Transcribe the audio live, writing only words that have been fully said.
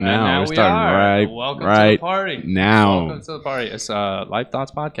now. We are. Welcome to the party. Now. Welcome to the party. It's Life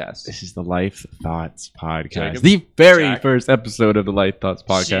Thoughts Podcast. This is the Life Thoughts Podcast. Jacob, the very Jack. first episode of the Life Thoughts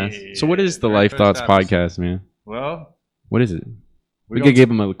Podcast. Shit. So what is the Very Life first Thoughts episode. Podcast, man? Well, What is it? We don't- could give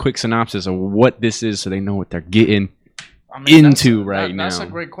them a quick synopsis of what this is so they know what they're getting. I into right That's now. a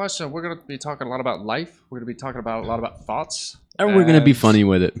great question. We're going to be talking a lot about life. We're going to be talking about a lot about thoughts. And we're going to be funny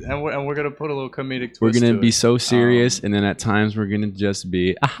with it. And we're going to put a little comedic twist We're going to be it. so serious, and then at times we're going to just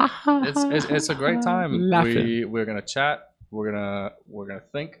be... It's a great time. Laughing. We're going to chat. We're going to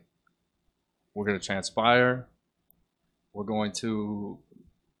think. We're going to transpire. We're going to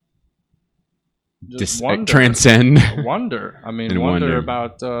just wonder. Transcend. Wonder. I mean, And wonder wonder.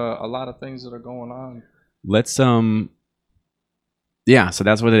 about a lot of things that are going on. Let's yeah, so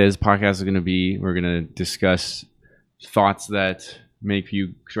that's what it is. Podcast is going to be, we're going to discuss thoughts that make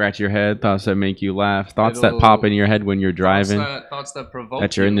you scratch your head, thoughts that make you laugh, thoughts that pop in your head when you're driving, Thoughts that provoke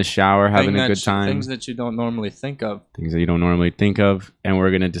that you're in the shower having a good time, things that you don't normally think of. things that you don't normally think of, and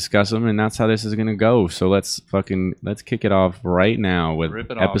we're going to discuss them, and that's how this is going to go. So let's kick it off right now with Rip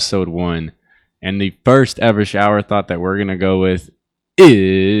it off. episode 1. And the first ever shower thought that we're going to go with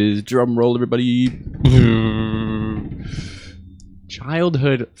is, drum roll everybody,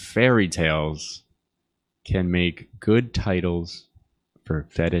 childhood fairy tales can make good titles for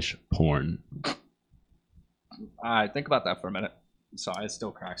fetish porn. All right, think about that for a minute. So it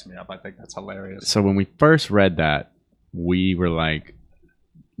still cracks me up. I think that's hilarious. So when we first read that, we were like,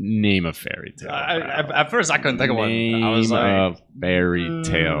 name a fairy tale. At first, I couldn't think of one. Name I was like, a fairy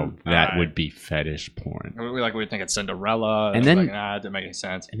tale that alright. would be fetish porn. we were thinking Cinderella. And then- like, nah, it didn't make any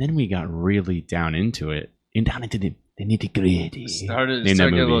sense. And then we got really down into it, and down into the nitty gritty. Started Name that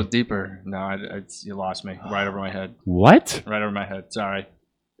to get a little movie. deeper. No, you lost me. Right over my head. What? Right over my head. Sorry.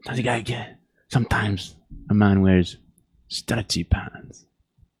 Does the guy get? Sometimes a man wears stretchy pants.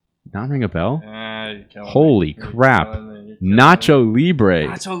 Not ring a bell? You're killing me. Holy You're crap. killing me. You're killing Nacho Libre. me.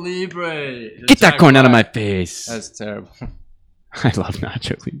 Nacho Libre. Get that Jack corn out of my Black. face. That's terrible. I love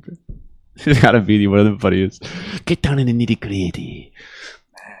Nacho Libre. He's gotta be one of the funniest. Get down in the nitty gritty.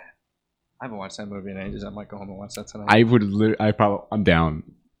 I haven't watched that movie in ages. I might go home and watch that tonight. I'm down.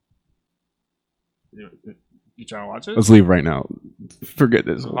 You trying to watch it? Let's leave right now. Forget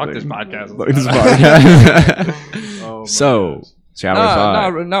this whole Fuck thing. this podcast. Fuck this podcast. Oh my So, gosh. shower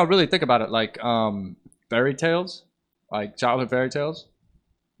thought. No, really think about it. Like fairy tales, like childhood fairy tales.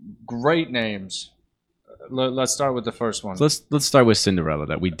 Great names. Let's start with the first one. So let's start with Cinderella.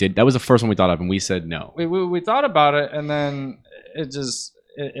 That we did. That was the first one we thought of, and we said no. We thought about it, and then it just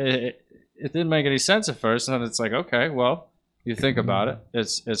it didn't make any sense at first. And then it's like, okay, well, you think about it.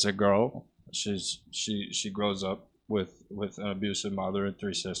 It's a girl. She grows up with an abusive mother and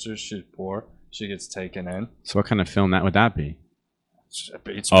 3 sisters. She's poor. She gets taken in. So what kind of film that would that be? It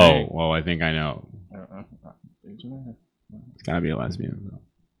beats Oh, me. well, I think I know. Beats me. It's gotta be a lesbian.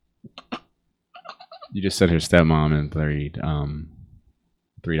 You just said her stepmom and paid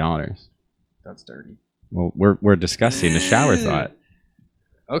 $3. That's dirty. Well, we're discussing the shower thought.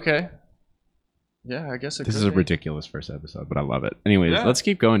 Okay. Yeah, I guess it This could is a be. ridiculous first episode, but I love it. Anyways, Yeah. let's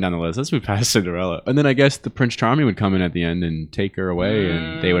keep going down the list. Let's move past Cinderella, and then I guess the Prince Charming would come in at the end and take her away,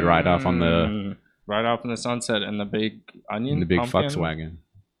 and they would ride off on the right off in the sunset in the big onion, big pumpkin, Volkswagen.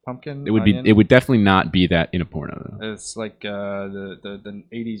 pumpkin. It would be. onion. It would definitely not be that in a porno though. It's like the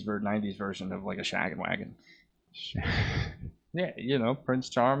 80s 90s version of like a shaggin' wagon. Yeah, you know, Prince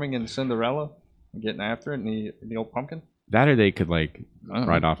Charming and Cinderella getting after it in the old pumpkin. That or they could like Oh.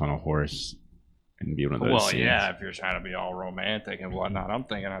 ride off on a horse and be one of those. Well, scenes. yeah, if you're trying to be all romantic and whatnot. I'm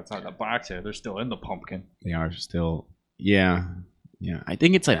thinking outside the box here. They're still in the pumpkin. They are still. Yeah, yeah. I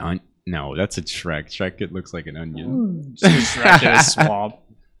think it's like no, that's a Shrek. Shrek, it looks like an onion. Shrek in a swamp.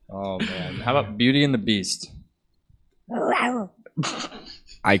 Oh man, how about Beauty and the Beast?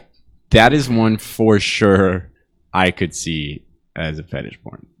 That is one for sure. I could see as a fetish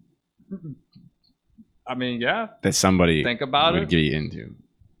porn I mean, yeah. that somebody Think about would it. get into.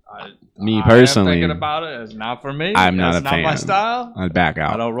 I, Me I am personally, thinking about it. It's not for me. I'm not That's a fan. not my style. I'd back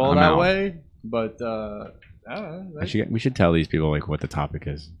out. I don't roll I'm that out. way. But I don't know. We should tell these people like what the topic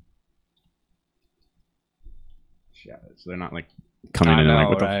is. Yeah, so they're not like coming I in and like know,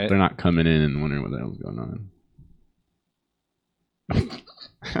 what the, right? they're not coming in and wondering what the hell's going on.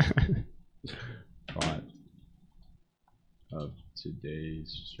 Thought of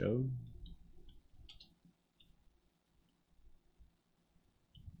today's show.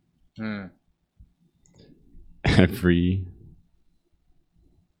 Every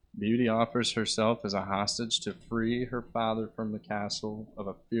Beauty offers herself as a hostage to free her father from the castle of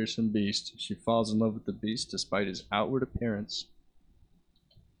a fearsome beast. She falls in love with the beast despite his outward appearance.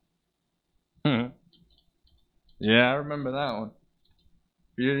 Yeah, I remember that one.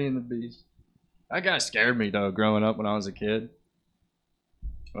 Beauty and the Beast. That guy scared me though, growing up when I was a kid.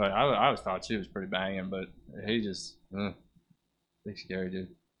 Like, I always thought she was pretty banging, but he just, big scary dude.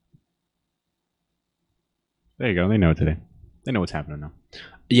 There you go. They know today. They know what's happening now.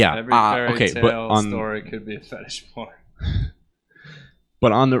 Yeah. Every fairy okay, tale but on story could be a fetish porn.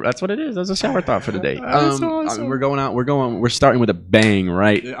 But on the that's what it is. That's a shower thought for the day. That's awesome. We're going out. We're starting with a bang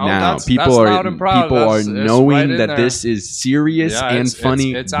right Oh, now. that's People loud and proud. It's knowing right in that there. this is serious Yeah, and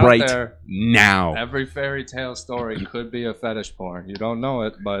funny it's out right there. now. Every fairy tale story could be a fetish porn. You don't know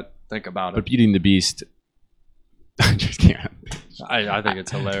it, but think about But it. Beauty and the Beast, I just can't. I think it's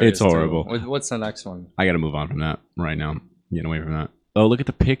hilarious. It's horrible. Too. What's the next one? I got to move on from that right now. I'm getting away from that. Oh, look at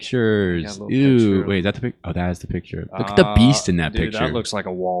the pictures. Yeah, a little Ew. picture. Wait, is that the pic? Oh, that is the picture. Look at the beast in that dude, picture. That looks like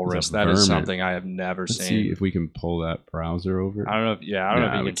a walrus. It's a That is vermin. something I have never Let's seen. see if we can pull that browser over. I don't know if I don't know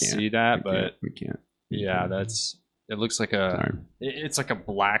if we you can can't. see that, but We can't. yeah, it looks like a Sorry. it's like a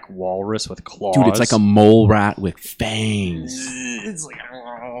black walrus with claws. Dude, it's like a mole rat with fangs. It's like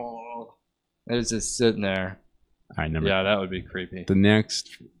it's just sitting there. I never. Yeah, that would be creepy. The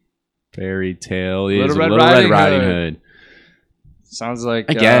next fairy tale is Little Red Little Red Riding Riding Hood. Hood. Sounds like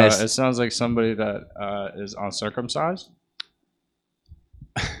I guess. it sounds like somebody that is uncircumcised.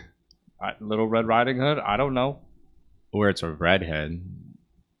 Little Red Riding Hood. I don't know. Or it's a redhead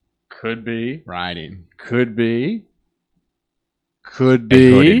Could be. riding Could be. Could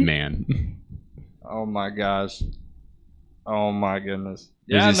a hooded be. man. Oh my gosh. Oh my goodness.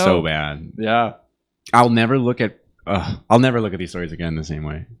 This is so bad. Yeah. I'll never look at these stories again the same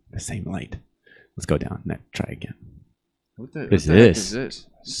way, the same light. Let's go down. Try again. What the, Is what the heck this? is this?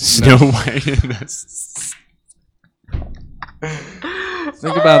 Snow White.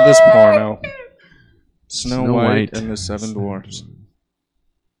 Think about this porno. Snow White and the Seven Dwarfs.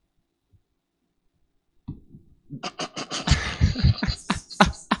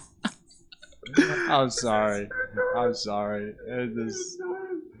 I'm sorry. It is,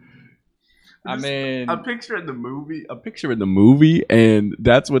 I mean, a picture in the movie, and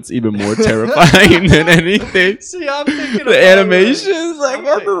that's what's even more terrifying than anything. see, I'm thinking The animations, like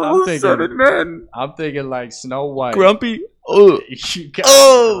I'm thinking like Snow White. Grumpy. You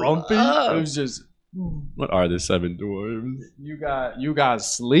got Grumpy. Oh. Who's just. What are the seven dwarves? You got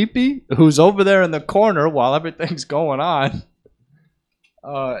Sleepy, who's over there in the corner while everything's going on.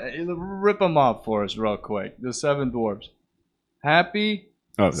 Rip them up for us real quick. The Seven Dwarfs: Happy,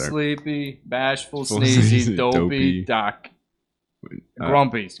 Oh, sorry. Sleepy, Bashful, Sneezy, Sneezy, Dopey, Dopey. Doc.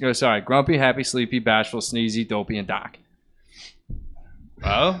 Grumpy. Sorry, Grumpy, Happy, Sleepy, Bashful, Sneezy, Dopey, and Doc.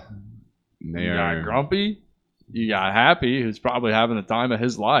 Well, They you are got Grumpy. You got Happy, who's probably having the time of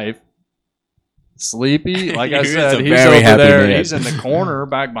his life. Sleepy, like I He is said, a he's very over happy there. man. He's in the corner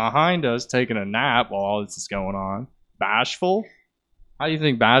back behind us taking a nap while all this is going on. Bashful? How do you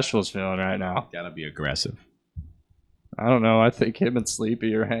think Bashful's feeling right now? gotta be aggressive. I don't know. I think him and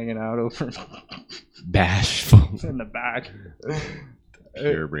Sleepy are hanging out over Bashful. in the back.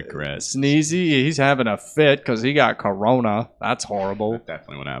 Pure regret. Sneezy, he's having a fit because he got corona. That's horrible. That's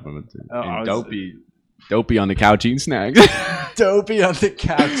definitely what happened. Oh, And it's- Dopey on the couch eating snacks. Dopey on the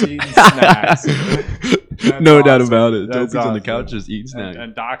couch eating snacks. No doubt awesome. about it. That's Dopey's on the awesome. couch just eating snacks.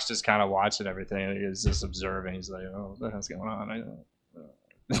 And Doc's just kind of watching everything. He's just observing. He's like, oh, what the hell's going on?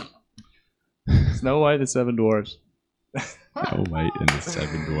 Snow White and the Seven Dwarfs. Oh, White and the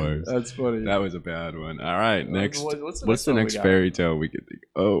Seven Dwarves. That's funny. That was a bad one. All right, next. What's What's the one we next got? fairy tale we could think?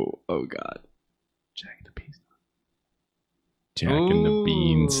 Oh God. Jack and the Beanstalk. Jack and the Ooh,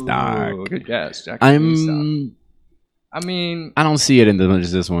 Beanstalk. Good guess. Jack and the Beanstalk. I'm. I mean, I don't see it in as much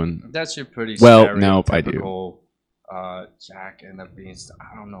as this one. that's your pretty Well, nope, I do. stereotypical, Jack and the Beanstalk.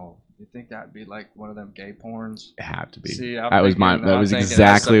 I don't know. You think that'd be like one of them gay porns? It had to be. See, That was I'm exactly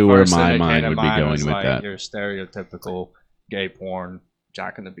that's the where first my thing that mind came to would be mind going was with like that. Your stereotypical gay porn,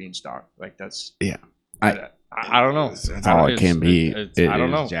 Jack and the Beanstalk. Like that's Yeah. I don't know. That's all it can be. I It don't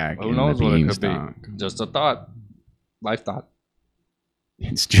is know. Jack Who and knows the what it could Beanstalk. be? Just a thought. Life thought.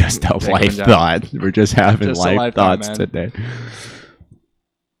 It's just a Jack and life Jack. thought. We're just having Just a life life thought, thoughts man. today.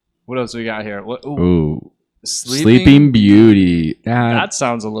 What else we got here? What, Ooh. Sleeping Beauty. That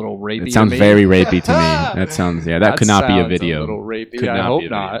sounds a little rapey. It sounds to me. very rapey to me. That sounds that could not be a sounds video. little rapey. Could I not hope be a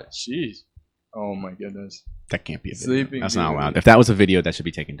video. not. Jeez. Oh my goodness. That can't be a video. Sleeping That's not Beauty. allowed. If that was a video, that should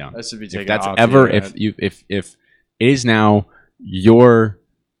be taken down. That should be If taken that's off ever the if internet. you if it is now your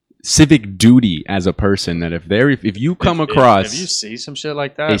civic duty as a person that if you come across if you see some shit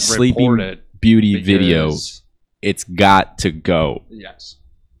like that, a report Sleeping it Beauty video, because- it's got to go. Yes,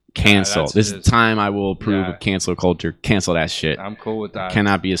 Cancel. that's- this time I will approve Yeah. of cancel culture. Cancel that shit. I'm cool with that.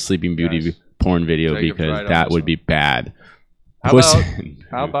 Cannot be a Sleeping Beauty. Yes. porn video Jacob's because right on that this would one. be bad. How Puss about, in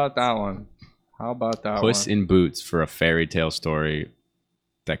how Boots. about that one? How about that Puss one? in Boots for a fairy tale story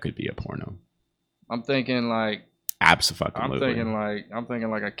that could be a porno. I'm thinking like I'm thinking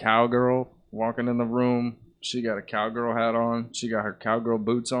like a cowgirl walking in the room. She got a cowgirl hat on. She got her cowgirl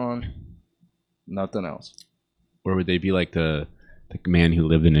boots on. Nothing else. Or would they be like the man who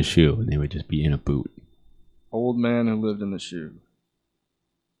lived in a shoe and they would just be in a boot? Old man who lived in the shoe.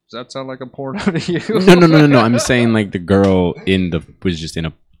 Does that sound like a porno to you? No. I'm saying like the girl was just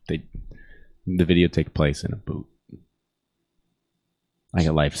in the video take place in a boot. Like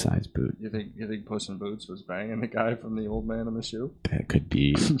a life-size boot. You think Puss in Boots was banging the guy from the Old Man in the Shoe? That could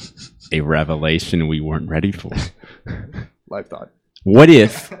be a revelation we weren't ready for. Life thought. What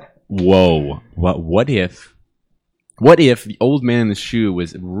if? Whoa! What if the Old Man in the Shoe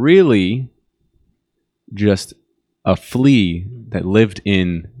was really just a flea that lived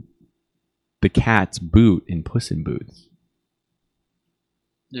in the cat's boot in Puss in Boots?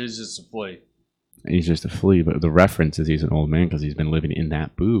 He's just a flea. He's just a flea, but the reference is he's an old man because he's been living in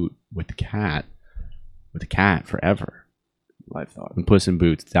that boot with the cat forever. Life thought. When Puss in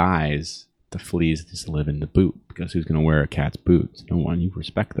Boots dies, the fleas just live in the boot because who's going to wear a cat's boots? No one. You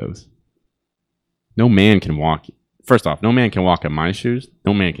respect those. No man can walk. First off, no man can walk in my shoes.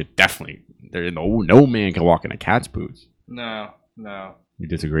 No man can no man can walk in a cat's boots. No. You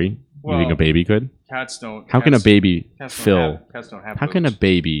disagree? Well, you think a baby could? Cats don't. How can a baby fill? Cats don't have. How can a boots.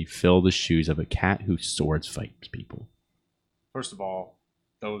 baby fill the shoes of a cat who swords fights people? First of all,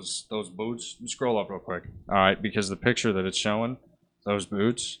 those boots. Scroll up real quick. All right, because the picture that it's showing, those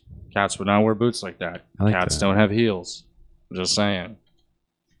boots, cats would not wear boots like that. I like Cats that. don't have heels. I'm just saying.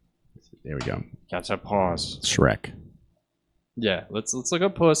 There we go. Cats have paws. Shrek. Yeah, let's look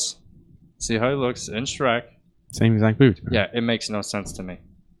up Puss. See how he looks in Shrek. Same exact boots. Man. Yeah, it makes no sense to me.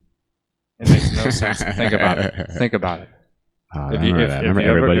 It makes no sense. Think about it. Think about it.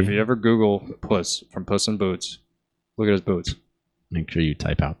 Remember If you ever Google Puss from Puss in Boots, look at his boots. Make sure you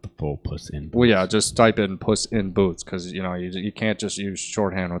type out the full Puss in Boots. Well, yeah, just type in Puss in Boots because you can't just use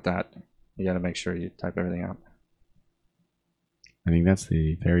shorthand with that. You got to make sure you type everything out. I think that's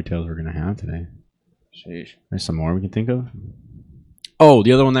the fairy tales we're gonna have today. Sheesh. There's some more we can think of. Oh,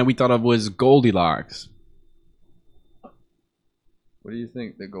 the other one that we thought of was Goldilocks. What do you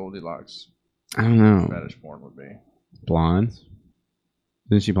think the Goldilocks I don't know. fetish porn would be? Blondes.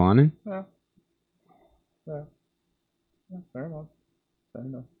 Isn't she blonde? Yeah. Fair enough.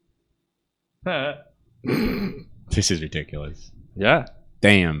 This is ridiculous. Yeah.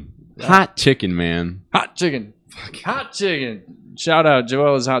 Damn. Yeah. Hot chicken, man. Hot chicken. Hot chicken. Shout out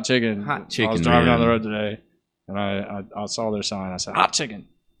Joella's Hot Chicken. Hot I was chicken, driving man. down the road today, and I saw their sign. I said, "Hot chicken."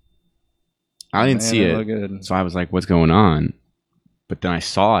 I didn't Man, see they it. look good. So I was like, what's going on? But then I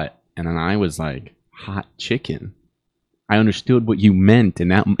saw it, and then I was like, hot chicken. I understood what you meant. In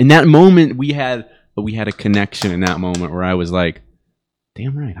that moment, we had a connection in that moment where I was like,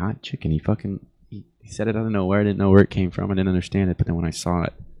 damn right, hot chicken. He said it out of nowhere. I didn't know where it came from. I didn't understand it. But then when I saw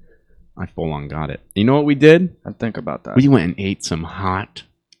it, I full on got it. You know what we did? And think about that. We went and ate some hot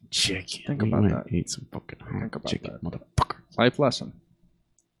chicken. Think we about went that. and ate some fucking hot Think about chicken, that. motherfucker. Life lesson.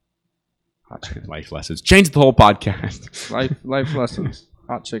 Hot chicken life lessons. Change the whole podcast. Life lessons.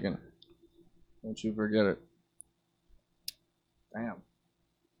 Hot chicken. Don't you forget it. Damn.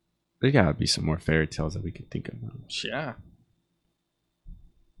 There gotta be some more fairy tales that we could think of. Yeah.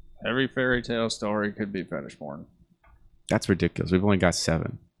 Every fairy tale story could be fetish porn. That's ridiculous. We've only got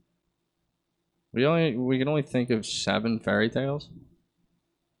 7. We can only think of 7 fairy tales.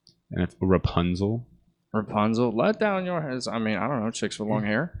 And if Rapunzel. Rapunzel, let down your heads. I mean, I don't know, chicks with long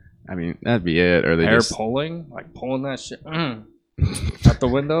hair. I mean, that'd be it. Or they Hair just pulling, like pulling that shit out the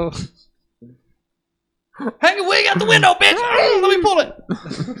window. Hang a wig out the window, bitch! Let me pull it.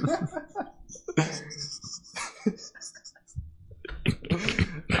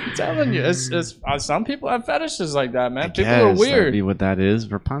 I'm telling you, it's some people have fetishes like that, man. People are That'd weird. be what that is.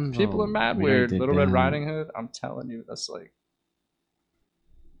 Rapunzel. People are mad We weird. did Little Red that. Riding Hood. I'm telling you, that's like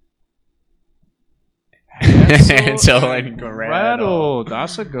Hansel and Gretel.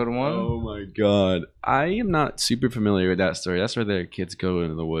 That's a good one. Oh my god. I am not super familiar with that story. That's where their kids go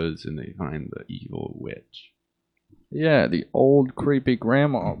into the woods and they find the evil witch. Yeah, the old creepy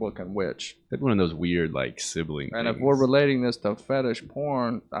grandma looking witch. They had one of those weird like sibling And things. if we're relating this to fetish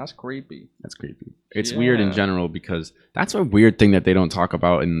porn, that's creepy. That's creepy. It's weird in Yeah. general because that's a weird thing that they don't talk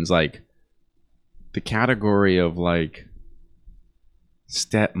about in like the category of like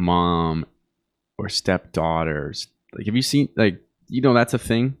stepmom or stepdaughters. Like, have you seen like that's a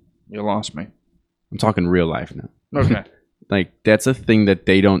thing? You lost me. I'm talking real life now. Okay. like that's a thing that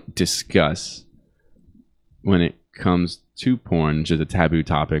they don't discuss when it comes to porn, which is a taboo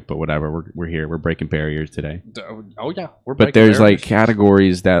topic. But whatever, we're here. We're breaking barriers today. Oh yeah, we're. But there's like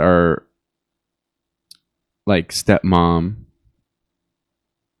categories that are like stepmom,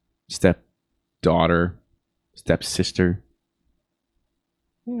 stepdaughter, stepsister.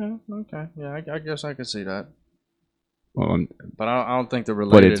 Yeah. Okay. Yeah. I guess I could see that. Well, But I don't think they're but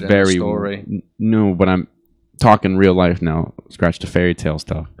related. it's in very the story. no. But I'm talking real life now. Scratch the fairy tale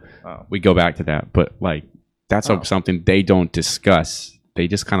stuff. Oh. We go back to that, but like that's something they don't discuss. They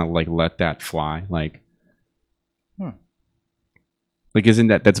just kind of like let that fly. Like, like isn't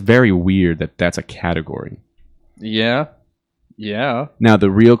that's very weird that that's a category? Yeah. Yeah. Now the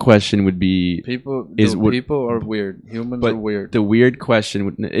real question would be People are weird. Humans but are weird. the weird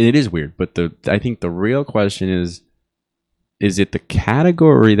question it is weird, but I think the real question is it the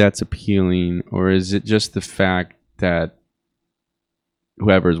category that's appealing, or is it just the fact that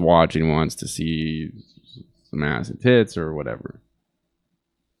whoever's watching wants to see some ass and tits or whatever?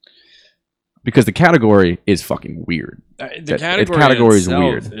 Because the category is fucking weird. The category is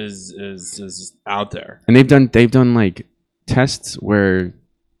weird. Is out there, and they've done like tests where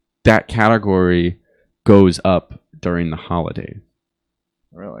that category goes up during the holidays.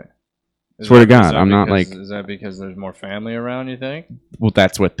 Really? Swear to God, I'm not like. Is that because there's more family around? You think? Well,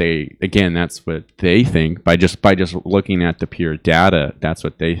 that's what they think by just looking at the pure data. That's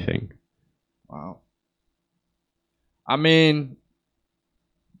what they think. Wow. I mean,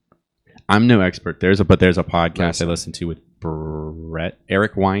 I'm no expert. There's a podcast I listen to with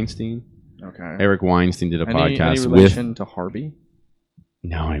Eric Weinstein. Okay. Eric Weinstein did a podcast any relation to Harvey?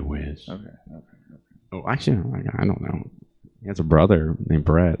 No, I wish. Okay. Oh, actually, I don't know. He has a brother named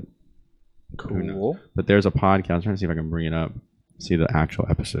Brett. Cool. But there's a podcast. I'm trying to see if I can bring it up, see the actual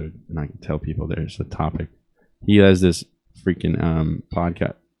episode, and I can tell people there's a topic. He has this freaking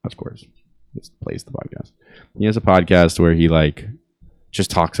podcast. Of course, just plays the podcast. He has a podcast where he like just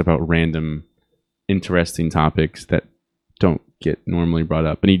talks about random, interesting topics that don't get normally brought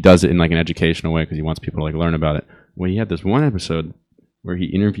up, and he does it in like an educational way because he wants people to like learn about it. Well, he had this one episode where he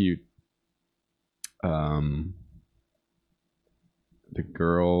interviewed the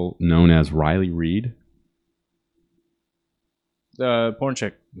girl known as Riley Reid. The porn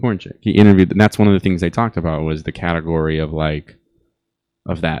chick. He interviewed, and that's one of the things they talked about was the category of like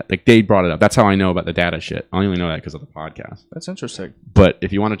of that. Like they brought it up. That's how I know about the data shit. I only know that because of the podcast. That's interesting. But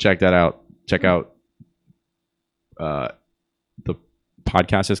if you want to check that out, check out the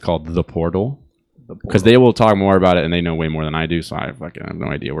podcast is called The Portal. Because they will talk more about it and they know way more than I do, so I fucking have no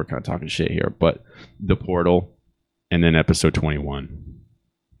idea. We're kind of talking shit here. But The Portal, and then episode 21.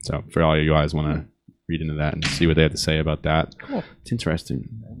 So for all you guys want to read into that and see what they have to say about that. Cool. It's interesting.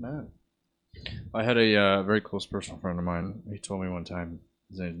 Amen. I had a very close personal friend of mine. He told me one time,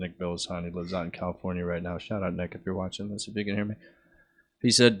 his name is Nick Bilson. He lives out in California right now. Shout out, Nick, if you're watching this, if you can hear me.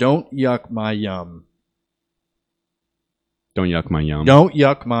 He said, "Don't yuck my yum." Don't yuck my yum. Don't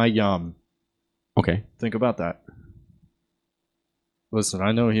yuck my yum. Okay. Think about that. Listen,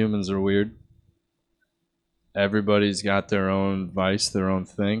 I know humans are weird. Everybody's got their own vice, their own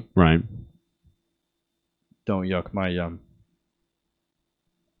thing. Right. Don't yuck my yum.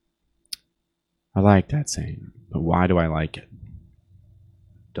 I like that saying, but why do I like it?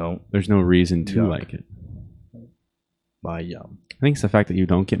 Don't. There's no reason to Yuck. like it. My yum. I think it's the fact that you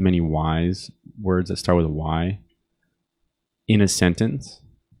don't get many Y's, words that start with a Y, in a sentence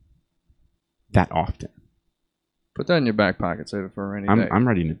that often. Put that in your back pocket. Save it for a rainy day. I'm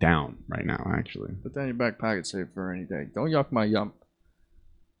writing it down right now, actually. Put that in your back pocket. Save it for a rainy day. Don't yuck my yum.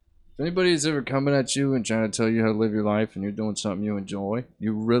 If anybody's ever coming at you and trying to tell you how to live your life and you're doing something you enjoy,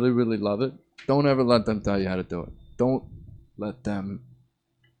 you really, really love it, don't ever let them tell you how to do it. Don't let them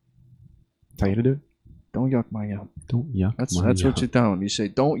tell you to do it. Don't yuck my yum. Don't yuck That's my what yum. you tell them. You say,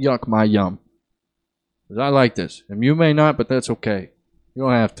 don't yuck my yum. Because I like this. And you may not, but that's okay. You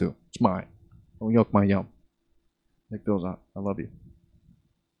don't have to. It's mine. Don't yuck my yum. Nick Bill's on. I love you.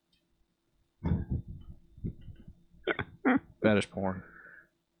 Fetish porn.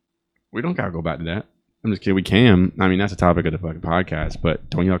 We don't gotta go back to that. I'm just kidding. We can. I mean, that's the topic of the fucking podcast, but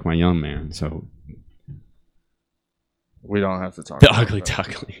don't yuck my yum, man. So we don't have to talk the about ugly that.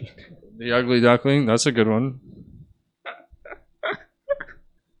 duckling. The ugly duckling. That's a good one.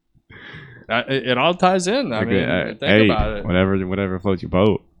 It all ties in. I mean, think about it. Whatever floats your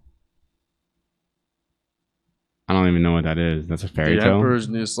boat. I don't even know what that is. That's a fairy The tale. Emperor's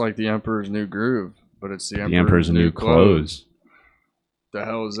it's like the Emperor's New Groove, but it's the Emperor's New Clothes. The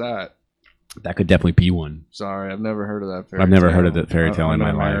hell is that? That could definitely be one. Sorry, I've never heard of that. I've never heard of that fairy tale in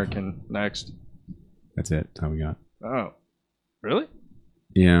my life. American. Next. That's it. That's how we got. Oh, Really?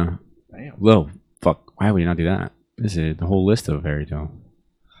 Yeah. Damn. Well, fuck. Why would you not do that? This is the whole list of fairy tale.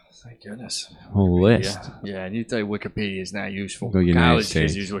 Thank goodness. Whole list. Yeah, and you think Wikipedia is not useful. Go United College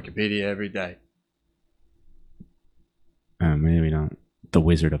States. kids use Wikipedia every day. Maybe not. The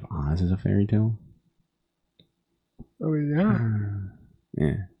Wizard of Oz is a fairy tale. Oh, yeah.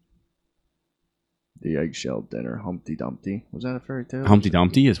 Yeah. The eggshell dinner, Humpty Dumpty. Was that a fairy tale? Humpty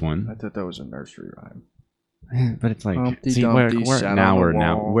Dumpty is I one. thought that was a nursery rhyme. But it's like, Humpty see, Dumpty sat on the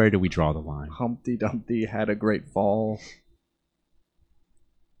wall. where do we draw the line? Humpty Dumpty had a great fall.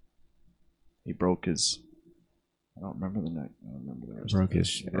 He broke his. I don't remember the neck. I don't remember the rest. Broke of it. his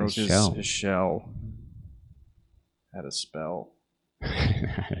He broke shell. His shell. Had a spell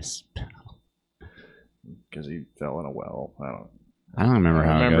because he fell in a well. I don't remember I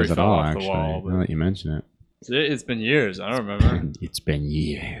how remember it goes he at fell all, off the actually. wall, but- Now that you mention it. It's been years. I don't remember. It's been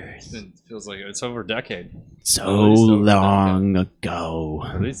years. It feels like it's over a decade. So At least over a long ago.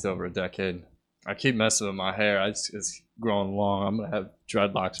 At least over a decade. I keep messing with my hair. It's growing long. I'm gonna have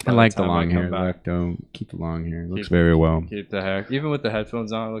dreadlocks. I by like the time long come hair. back. Lecto. Keep the long hair. It looks Keep- very well. Keep the hair. Even with the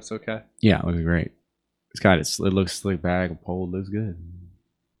headphones on, it looks okay. Yeah, it looks great. It's got it. It looks slick back. Pulled. Looks good.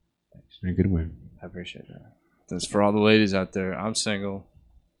 It's a good win. I appreciate that. That's for all the ladies out there. I'm single.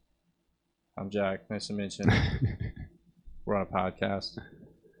 I'm Jack. Nice to meet you. We're on a podcast.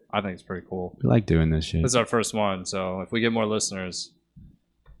 I think it's pretty cool. We like doing this shit. This is our first one, so if we get more listeners,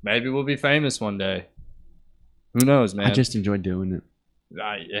 maybe we'll be famous one day. Who knows, man? I just enjoy doing it.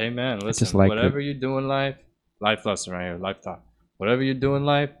 Hey, man, listen. just like Whatever you do in life lesson right here, life talk. Whatever you do in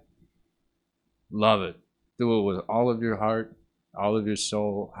life, love it. Do it with all of your heart, all of your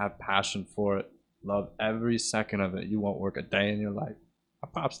soul. Have passion for it. Love every second of it. You won't work a day in your life. My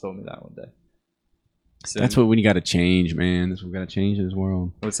pops told me that one day. That's what we got to change, man. That's what we got to change in this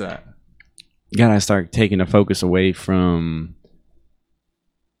world. What's that? You got to start taking the focus away from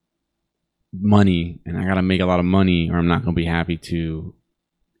money, and I got to make a lot of money or I'm not going to be happy to.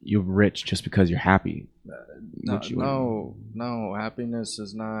 You're rich just because you're happy. No. Happiness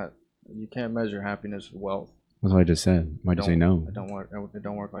is not. You can't measure happiness with wealth. That's what I just said. Why'd you say no? It don't work. It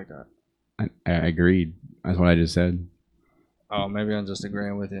don't work like that. I agreed. That's what I just said. Oh, maybe I'm just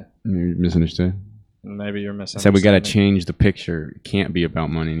agreeing with you. You misunderstood. Maybe you're I missing. said we got to change the picture. It can't be about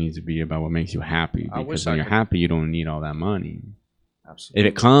money. It needs to be about what makes you happy. I wish Because I when you're could- happy, you don't need all that money. Absolutely.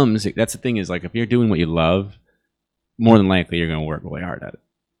 If it comes, that's the thing is like if you're doing what you love, more than likely you're going to work really hard at it.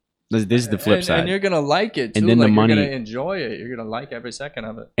 This is the flip side. And you're gonna like it too. And then the money- You're gonna enjoy it. You're gonna like every second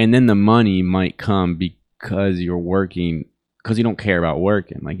of it. And then the money might come because you're working, because you don't care about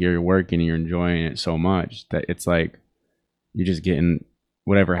working. Like you're working and you're enjoying it so much that it's like you're just getting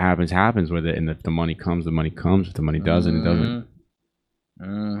whatever happens with it. And if the money comes, the money comes. If the money doesn't, it doesn't.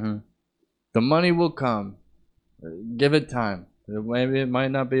 Mm-hmm. The money will come. Give it time. Maybe it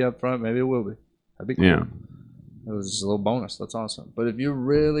might not be up front. Maybe it will be. That'd be cool. Yeah. It was just a little bonus. That's awesome. But if you're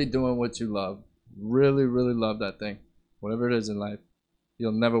really doing what you love, really, really love that thing, whatever it is in life,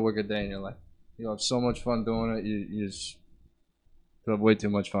 you'll never work a day in your life. You'll have so much fun doing it. You just have way too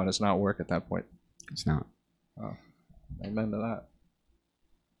much fun. It's not work at that point. It's not. Oh, amen to that.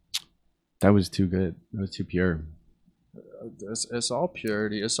 That was too good. That was too pure. It's all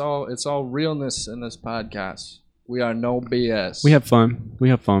purity. It's all realness in this podcast. We are no BS. We have fun.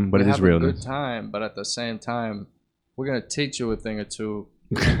 But it is have a realness. good time, but at the same time, we're gonna teach you a thing or two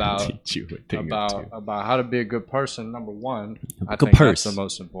about Teach you a thing or two. about how to be a good person. Number one, I good think purse. that's the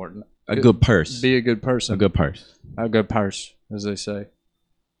most important. A good purse. Be a good person. A good purse. A good purse, as they say.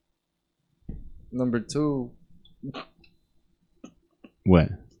 Number two, What?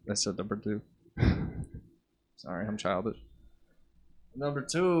 I said number two. Sorry, I'm childish. Number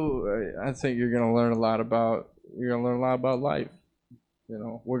two, I think you're gonna learn a lot about life. You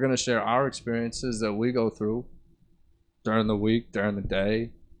know, we're gonna share our experiences that we go through during the week, during the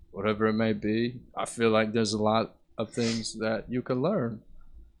day, whatever it may be. I feel like there's a lot of things that you can learn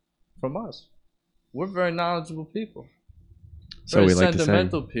from us. We're very knowledgeable people. So Very we like to say.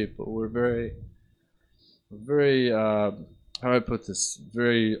 sentimental people. We're very, how do I put this?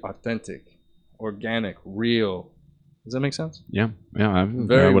 Very authentic, organic, real. Does that make sense? Yeah. I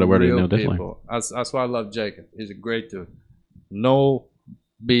Very would have worded it real no differently. people. That's why I love Jacob. He's a great dude. No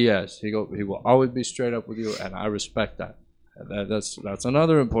BS. He will always be straight up with you, and I respect that. And that's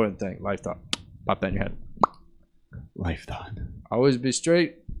another important thing. Life thought. Pop that in your head. Life thought. Always be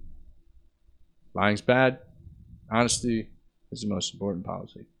straight. Lying's bad. Honesty is the most important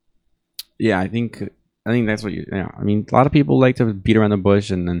policy. Yeah, I think that's what you. Yeah, I mean, a lot of people like to beat around the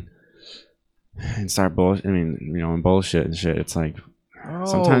bush and start bullshit. I mean, and bullshit and shit. It's like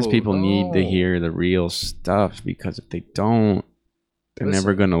sometimes people need to hear the real stuff because if they don't, they're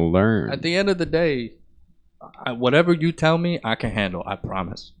never gonna learn. At the end of the day, whatever you tell me, I can handle. I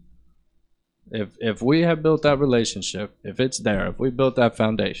promise. If we have built that relationship, if it's there, if we built that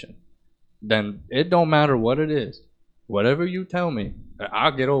foundation, then it don't matter what it is. Whatever you tell me,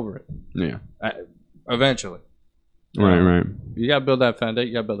 I'll get over it. Yeah. Eventually. Right. You gotta build that foundation.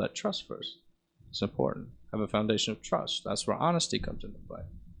 You gotta build that trust first. It's important. Have a foundation of trust. That's where honesty comes into play.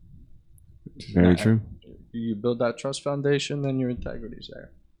 Very true. You build that trust foundation, then your integrity's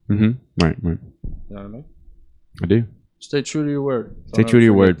there. Right. You know what I mean? I do. Stay true to your word. Stay true to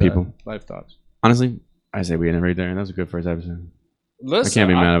your word, people. Life thoughts. Honestly, I say we ended right there. That was a good first episode. Listen, I can't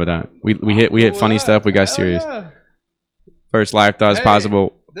be mad about that. We hit funny stuff. We got serious. Yeah. First Life Thoughts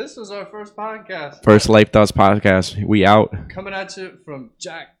possible. This was our first podcast. First Life Thoughts podcast. We out. Coming at you from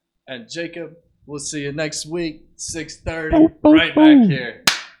Jack and Jacob. We'll see you next week, 6:30. Right back here.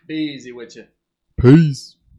 Be easy with you. Peace.